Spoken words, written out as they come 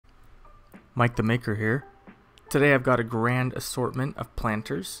Mike the Maker here. Today I've got a grand assortment of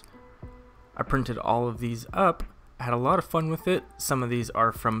planters. I printed all of these up. I had a lot of fun with it. Some of these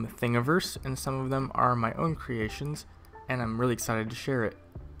are from Thingiverse and some of them are my own creations, and I'm really excited to share it.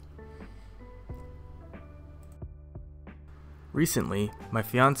 Recently, my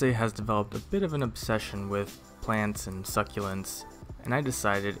fiancée has developed a bit of an obsession with plants and succulents, and I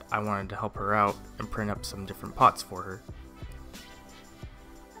decided I wanted to help her out and print up some different pots for her.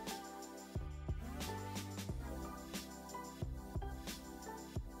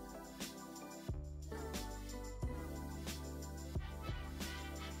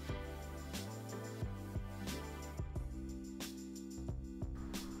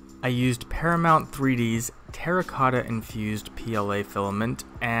 I used Paramount 3D's terracotta infused PLA filament,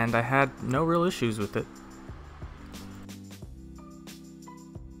 and I had no real issues with it.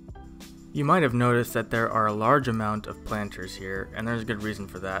 You might have noticed that there are a large amount of planters here, and there's a good reason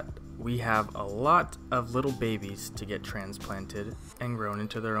for that. We have a lot of little babies to get transplanted and grown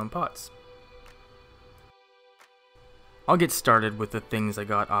into their own pots. I'll get started with the things I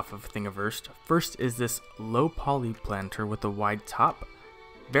got off of Thingiverse. First is this low poly planter with a wide top.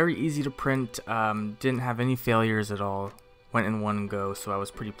 Very easy to print, didn't have any failures at all, went in one go, so I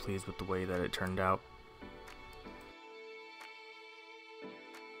was pretty pleased with the way that it turned out.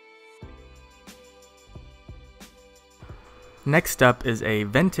 Next up is a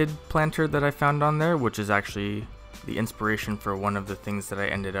vented planter that I found on there, which is actually the inspiration for one of the things that I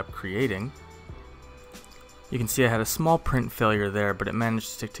ended up creating. You can see I had a small print failure there, but it managed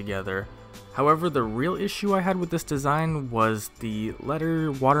to stick together. However, the real issue I had with this design was the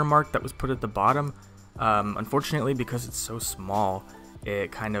letter watermark that was put at the bottom. Unfortunately, because it's so small,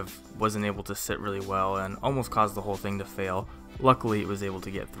 it kind of wasn't able to sit really well and almost caused the whole thing to fail. Luckily, it was able to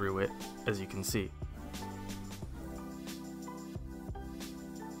get through it, as you can see.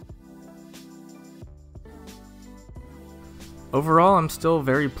 Overall, I'm still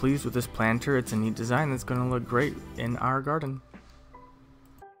very pleased with this planter. It's a neat design that's going to look great in our garden.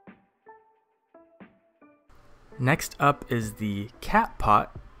 Next up is the cat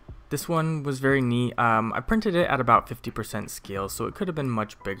pot. This one was very neat. I printed it at about 50% scale, so it could have been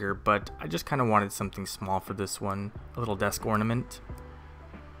much bigger, but I just kind of wanted something small for this one, a little desk ornament.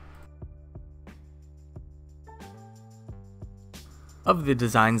 Of the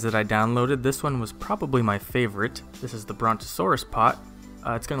designs that I downloaded, this one was probably my favorite. This is the BrontoPot.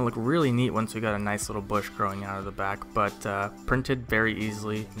 It's going to look really neat once we got a nice little bush growing out of the back, but printed very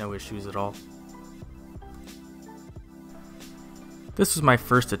easily, no issues at all. This was my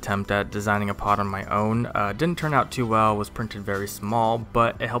first attempt at designing a pot on my own. Didn't turn out too well, was printed very small,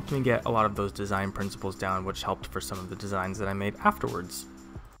 but it helped me get a lot of those design principles down, which helped for some of the designs that I made afterwards.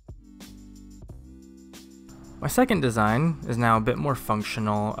 My second design is now a bit more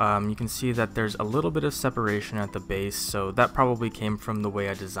functional. You can see that there's a little bit of separation at the base, so that probably came from the way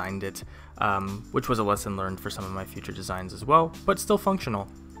I designed it, which was a lesson learned for some of my future designs as well, but still functional.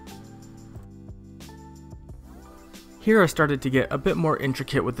 Here I started to get a bit more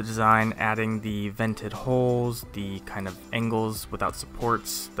intricate with the design, adding the vented holes, the kind of angles without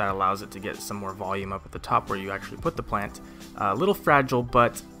supports that allows it to get some more volume up at the top where you actually put the plant. A little fragile,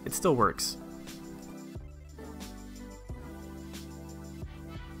 but it still works.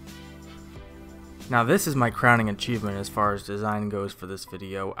 Now this is my crowning achievement as far as design goes for this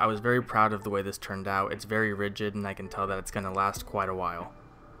video. I was very proud of the way this turned out. It's very rigid and I can tell that it's going to last quite a while.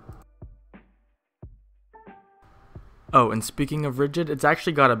 Oh, and speaking of rigid, it's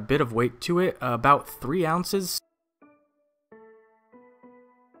actually got a bit of weight to it, about 3 ounces.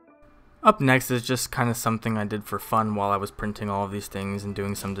 Up next is just kind of something I did for fun while I was printing all of these things and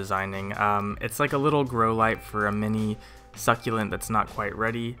doing some designing. It's like a little grow light for a mini succulent that's not quite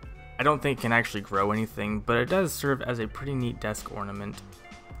ready. I don't think it can actually grow anything, but it does serve as a pretty neat desk ornament.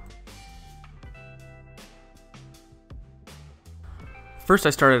 First I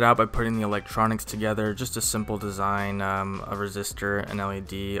started out by putting the electronics together, just a simple design, a resistor, an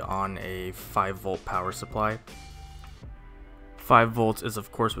LED on a 5-volt power supply. 5 volts is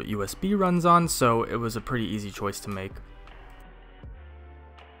of course what USB runs on, so it was a pretty easy choice to make.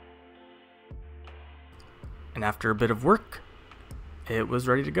 And after a bit of work, it was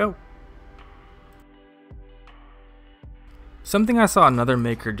ready to go. Something I saw another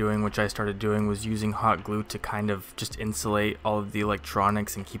maker doing, which I started doing, was using hot glue to kind of just insulate all of the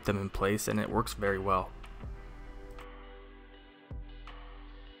electronics and keep them in place, and it works very well.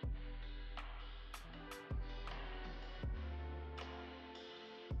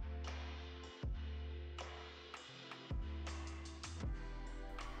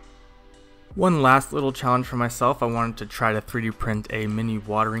 One last little challenge for myself, I wanted to try to 3D print a mini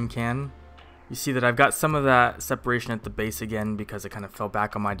watering can. You see that I've got some of that separation at the base again because I kind of fell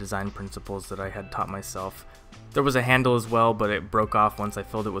back on my design principles that I had taught myself. There was a handle as well, but it broke off once I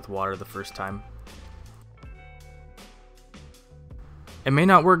filled it with water the first time. It may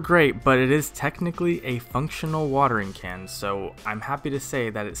not work great, but it is technically a functional watering can, so I'm happy to say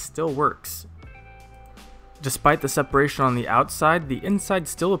that it still works. Despite the separation on the outside, the inside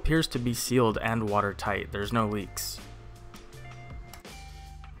still appears to be sealed and watertight. There's no leaks.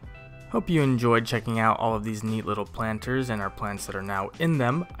 Hope you enjoyed checking out all of these neat little planters and our plants that are now in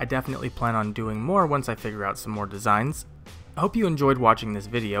them. I definitely plan on doing more once I figure out some more designs. I hope you enjoyed watching this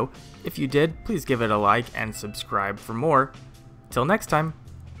video. If you did, please give it a like and subscribe for more. Till next time!